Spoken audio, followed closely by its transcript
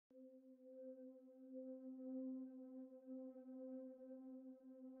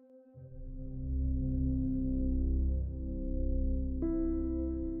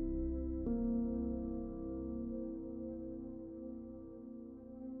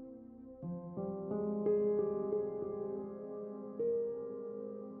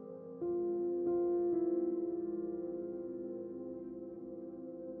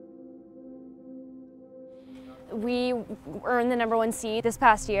earn the #1 seed this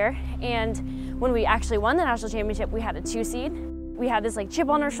past year. And when we actually won the national championship, we had a 2 seed. We had this like chip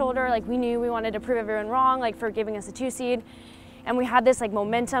on our shoulder, like we knew we wanted to prove everyone wrong, like for giving us a 2 seed. And we had this like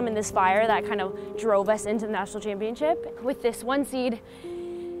momentum and this fire that kind of drove us into the national championship. With this 1 seed,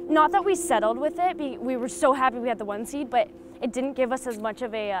 not that we settled with it, we were so happy we had the 1 seed, but it didn't give us as much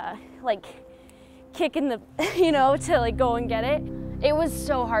of a like kick in the, you know, to like go and get it. It was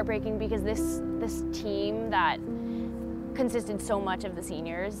so heartbreaking because this team that consisted so much of the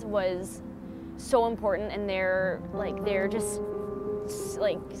seniors was so important, and they're just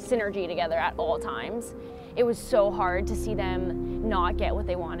like synergy together at all times. It was so hard to see them not get what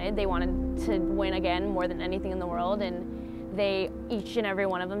they wanted. They wanted to win again more than anything in the world, and each and every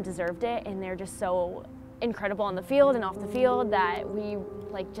one of them deserved it, and they're just so incredible on the field and off the field that we,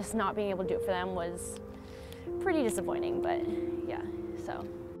 like, just not being able to do it for them was pretty disappointing, but yeah, so.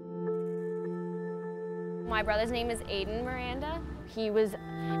 My brother's name is Gabbi Miranda. He was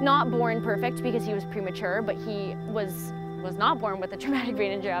not born perfect because he was premature, but he was not born with a traumatic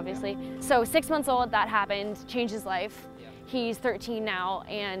brain injury, obviously. So 6 months old, that happened, changed his life. He's 13 now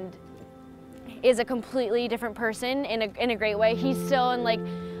and is a completely different person in a great way. He's still in like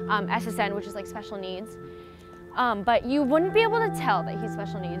SSN, which is like special needs. But you wouldn't be able to tell that he's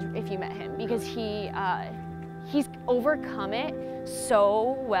special needs if you met him, because he's overcome it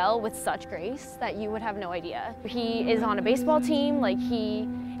so well with such grace that you would have no idea. He is on a baseball team, like he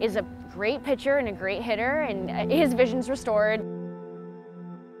is a great pitcher and a great hitter, and his vision's restored.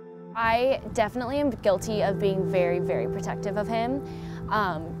 I definitely am guilty of being very, very protective of him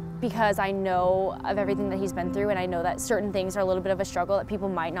because I know of everything that he's been through, and I know that certain things are a little bit of a struggle that people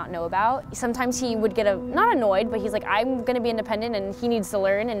might not know about. Sometimes he would get not annoyed, but he's like, I'm gonna be independent and he needs to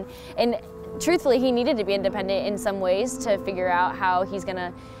learn, and truthfully, he needed to be independent in some ways to figure out how he's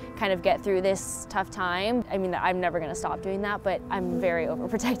gonna kind of get through this tough time. I mean, I'm never gonna stop doing that, but I'm very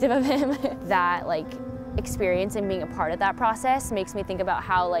overprotective of him. That like experience and being a part of that process makes me think about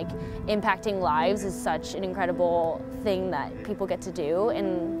how like impacting lives is such an incredible thing that people get to do,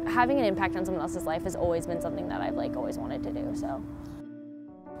 and having an impact on someone else's life has always been something that I've like always wanted to do. So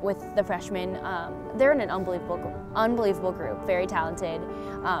with the freshmen, they're in an unbelievable group, very talented,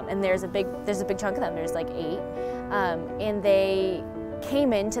 and there's a big chunk of them. There's like 8, and they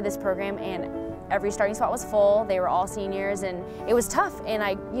came into this program and every starting spot was full. They were all seniors, and it was tough. And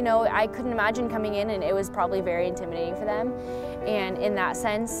I couldn't imagine coming in, and it was probably very intimidating for them. And in that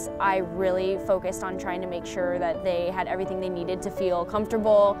sense, I really focused on trying to make sure that they had everything they needed to feel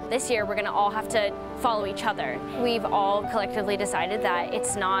comfortable. This year, we're gonna all have to follow each other. We've all collectively decided that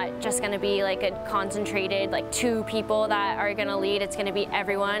it's not just gonna be like a concentrated, like 2 people that are gonna lead, it's gonna be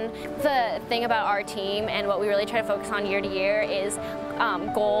everyone. The thing about our team and what we really try to focus on year to year is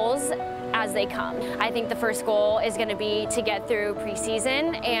goals as they come. I think the first goal is going to be to get through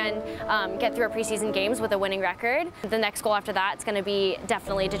preseason and get through our preseason games with a winning record. The next goal after that is going to be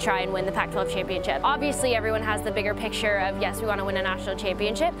definitely to try and win the Pac-12 championship. Obviously, everyone has the bigger picture of, yes, we want to win a national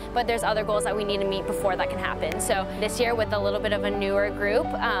championship, but there's other goals that we need to meet before that can happen. So this year, with a little bit of a newer group,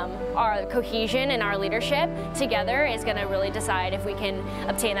 our cohesion and our leadership together is going to really decide if we can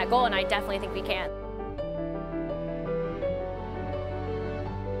obtain that goal, and I definitely think we can.